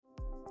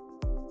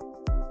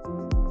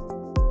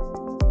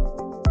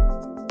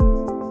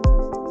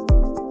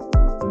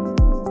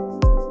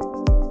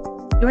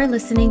You're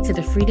listening to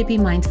the Free to Be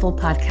Mindful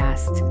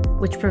podcast,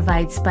 which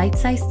provides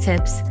bite-sized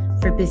tips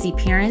for busy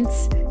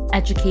parents,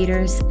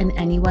 educators, and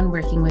anyone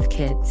working with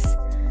kids.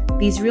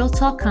 These real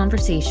talk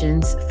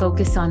conversations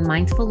focus on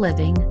mindful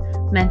living,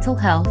 mental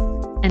health,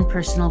 and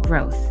personal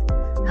growth,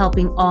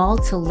 helping all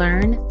to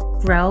learn,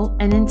 grow,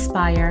 and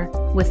inspire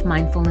with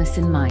mindfulness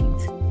in mind.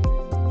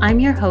 I'm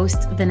your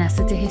host,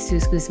 Vanessa de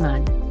Jesus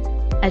Guzman,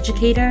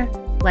 educator,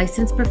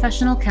 licensed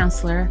professional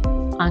counselor,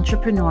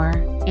 entrepreneur,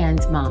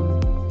 and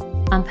mom.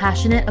 I'm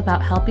passionate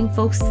about helping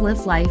folks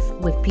live life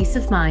with peace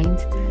of mind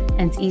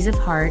and ease of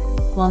heart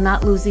while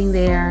not losing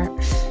their,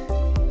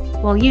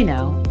 well, you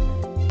know.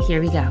 Here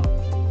we go.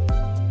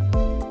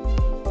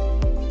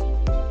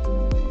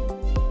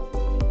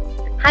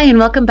 Hi, and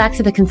welcome back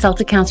to the Consult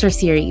a Counselor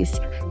series.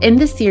 In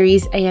this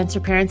series, I answer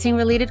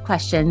parenting-related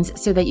questions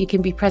so that you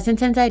can be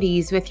present and at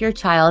ease with your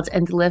child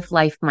and live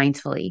life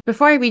mindfully.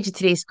 Before I read you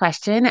today's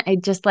question,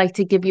 I'd just like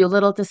to give you a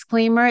little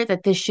disclaimer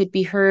that this should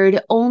be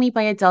heard only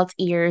by adult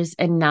ears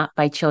and not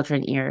by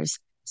children ears.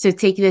 So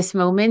take this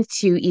moment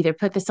to either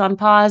put this on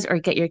pause or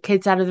get your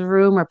kids out of the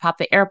room or pop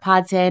the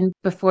AirPods in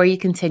before you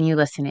continue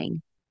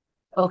listening.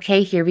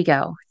 Okay, here we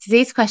go.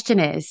 Today's question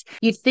is,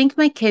 you'd think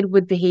my kid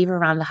would behave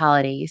around the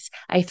holidays.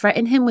 I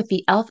threaten him with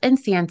the elf and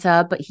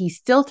Santa, but he's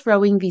still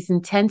throwing these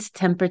intense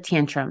temper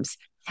tantrums.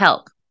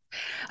 Help.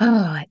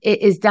 Oh,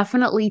 it is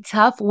definitely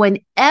tough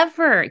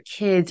whenever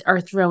kids are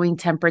throwing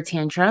temper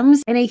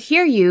tantrums. And I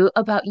hear you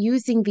about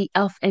using the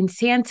elf and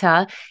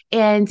Santa.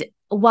 And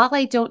while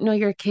I don't know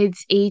your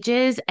kids'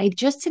 ages, I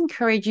just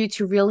encourage you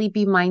to really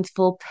be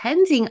mindful,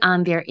 depending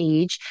on their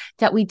age,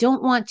 that we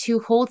don't want to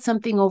hold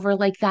something over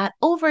like that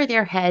over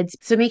their heads.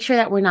 So make sure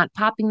that we're not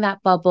popping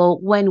that bubble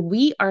when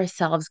we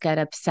ourselves get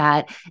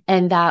upset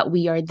and that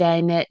we are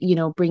then,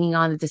 bringing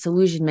on the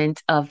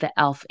disillusionment of the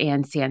elf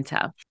and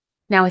Santa.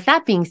 Now, with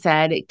that being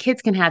said,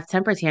 kids can have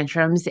temper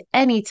tantrums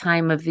any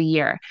time of the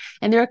year.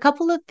 And there are a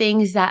couple of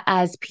things that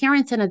as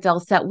parents and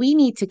adults that we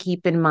need to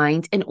keep in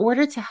mind in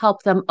order to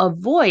help them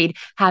avoid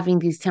having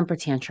these temper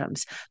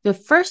tantrums. The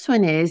first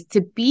one is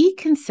to be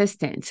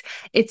consistent.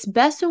 It's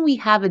best when we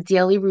have a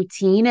daily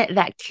routine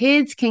that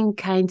kids can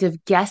kind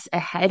of guess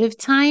ahead of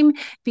time,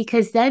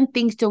 because then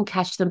things don't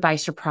catch them by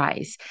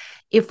surprise.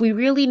 If we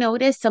really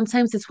notice,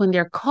 sometimes it's when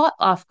they're caught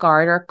off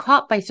guard or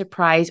caught by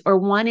surprise or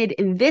wanted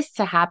this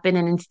to happen,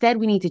 and instead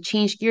we need to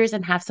change gears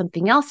and have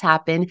something else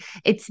happen.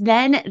 It's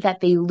then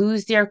that they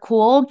lose their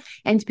cool.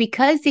 And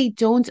because they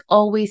don't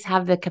always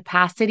have the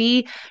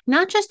capacity,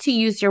 not just to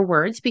use their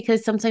words,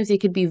 because sometimes they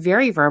could be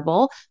very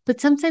verbal,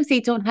 but sometimes they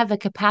don't have the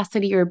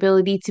capacity or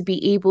ability to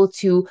be able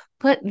to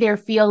put their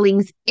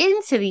feelings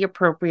into the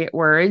appropriate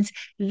words,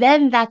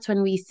 then that's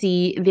when we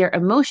see their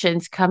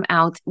emotions come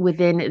out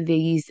within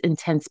these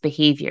intense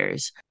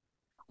behaviors.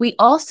 We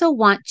also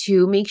want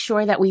to make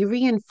sure that we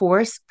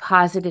reinforce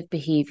positive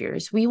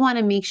behaviors. We want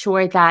to make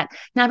sure that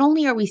not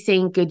only are we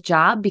saying good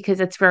job, because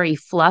it's very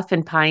fluff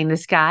and pie in the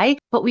sky,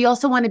 but we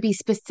also want to be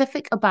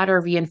specific about our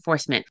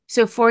reinforcement.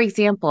 So for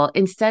example,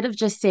 instead of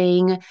just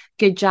saying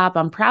good job,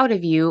 I'm proud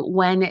of you,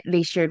 when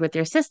they shared with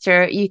their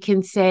sister, you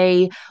can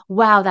say,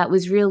 wow, that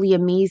was really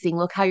amazing.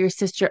 Look how your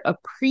sister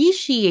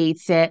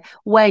appreciates it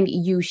when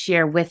you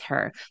share with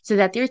her, so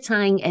that they're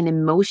tying an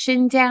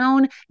emotion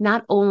down,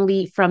 not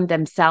only from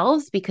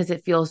themselves, because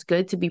it feels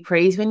good to be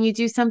praised when you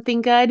do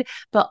something good,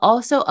 but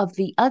also of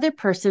the other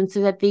person,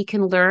 so that they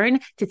can learn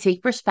to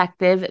take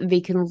perspective, they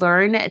can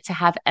learn to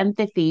have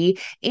empathy,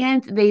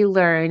 and they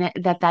learn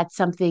that that's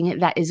something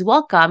that is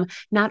welcome,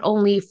 not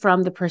only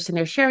from the person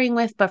they're sharing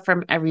with, but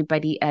from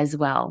everybody as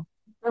well.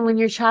 And when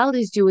your child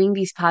is doing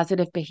these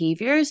positive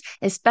behaviors,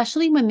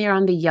 especially when they're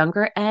on the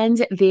younger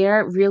end,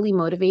 they're really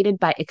motivated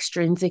by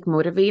extrinsic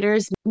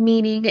motivators,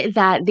 meaning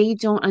that they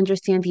don't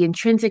understand the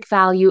intrinsic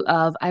value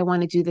of, I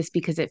want to do this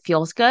because it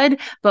feels good,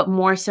 but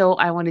more so,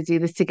 I want to do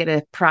this to get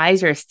a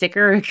prize or a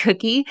sticker or a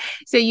cookie.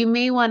 So you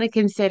may want to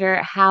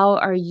consider, how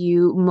are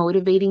you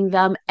motivating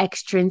them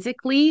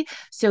extrinsically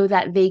so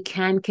that they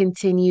can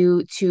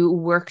continue to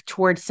work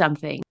towards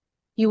something.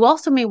 You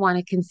also may want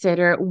to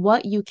consider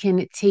what you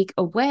can take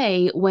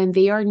away when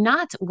they are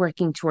not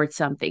working towards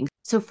something.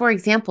 So for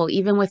example,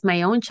 even with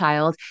my own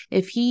child,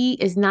 if he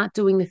is not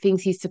doing the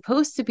things he's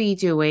supposed to be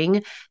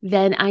doing,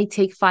 then I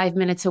take 5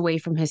 minutes away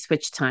from his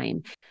switch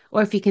time.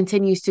 Or if he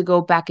continues to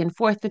go back and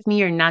forth with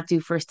me or not do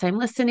first time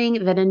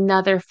listening, then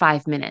another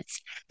 5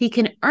 minutes. He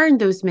can earn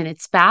those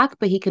minutes back,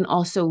 but he can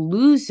also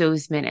lose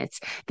those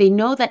minutes. They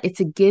know that it's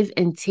a give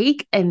and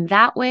take, and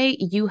that way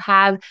you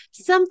have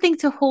something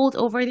to hold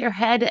over their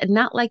head,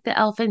 not like the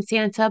elf and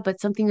Santa, but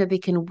something that they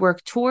can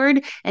work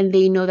toward, and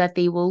they know that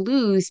they will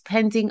lose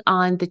depending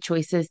on the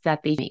choices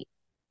that they make.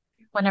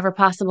 Whenever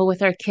possible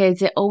with our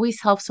kids, it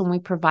always helps when we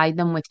provide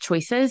them with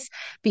choices,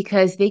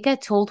 because they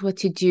get told what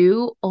to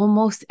do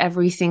almost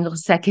every single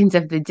second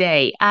of the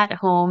day, at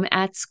home,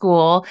 at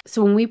school.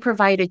 So when we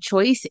provide a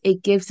choice,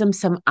 it gives them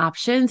some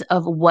options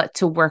of what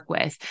to work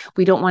with.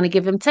 We don't want to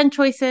give them 10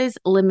 choices,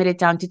 limit it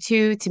down to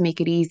 2 to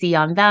make it easy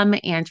on them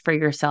and for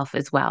yourself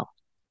as well.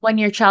 When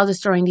your child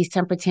is throwing these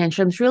temper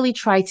tantrums, really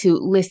try to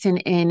listen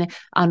in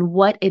on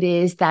what it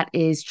is that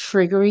is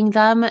triggering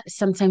them.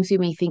 Sometimes we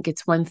may think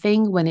it's one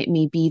thing when it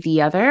may be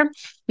the other.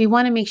 We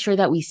want to make sure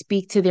that we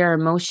speak to their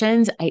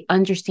emotions. I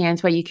understand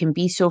why you can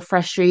be so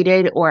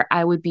frustrated, or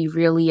I would be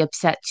really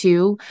upset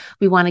too.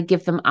 We want to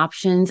give them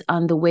options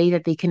on the way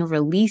that they can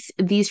release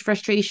these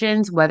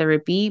frustrations, whether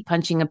it be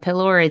punching a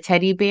pillow or a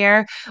teddy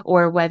bear,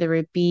 or whether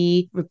it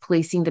be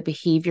replacing the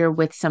behavior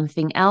with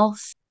something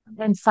else.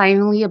 And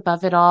finally,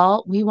 above it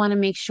all, we want to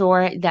make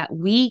sure that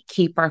we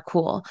keep our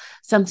cool.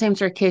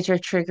 Sometimes our kids are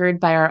triggered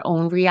by our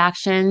own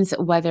reactions,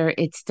 whether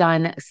it's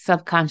done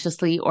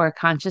subconsciously or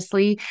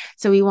consciously.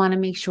 So we want to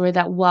make sure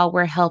that while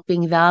we're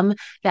helping them,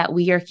 that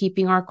we are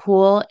keeping our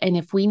cool. And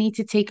if we need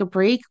to take a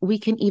break, we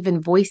can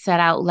even voice that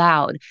out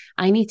loud.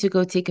 I need to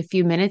go take a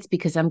few minutes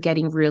because I'm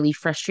getting really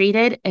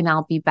frustrated, and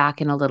I'll be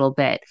back in a little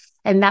bit.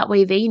 And that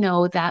way they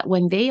know that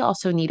when they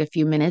also need a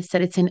few minutes,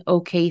 that it's an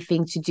okay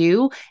thing to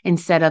do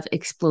instead of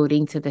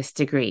exploding to this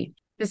degree.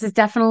 This is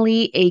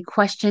definitely a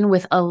question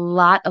with a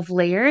lot of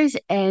layers,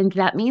 and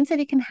that means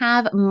that it can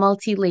have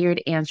multi-layered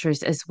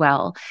answers as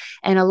well.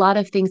 And a lot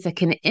of things that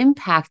can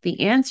impact the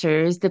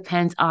answers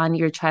depends on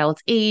your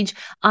child's age,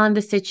 on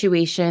the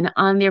situation,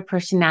 on their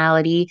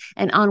personality,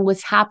 and on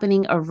what's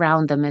happening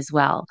around them as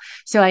well.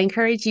 So I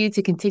encourage you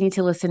to continue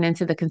to listen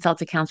into the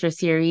Consult a Counselor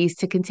series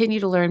to continue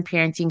to learn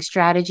parenting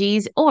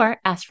strategies or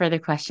ask further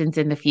questions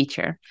in the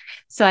future.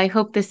 So I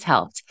hope this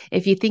helped.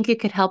 If you think it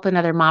could help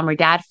another mom or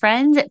dad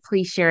friend,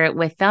 please share it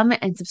with them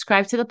and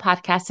subscribe to the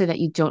podcast so that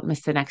you don't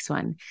miss the next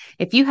one.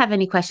 If you have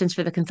any questions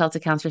for the Consult a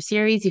Counselor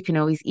series, you can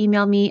always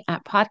email me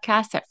at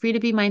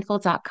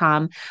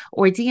podcast@freetobemindful.com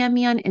or DM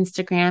me on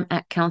Instagram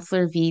at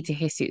Counselor V de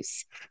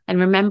Jesus. And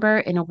remember,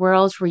 in a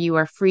world where you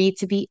are free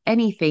to be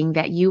anything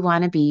that you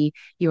want to be,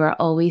 you are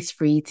always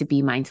free to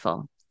be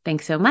mindful.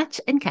 Thanks so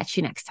much, and catch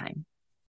you next time.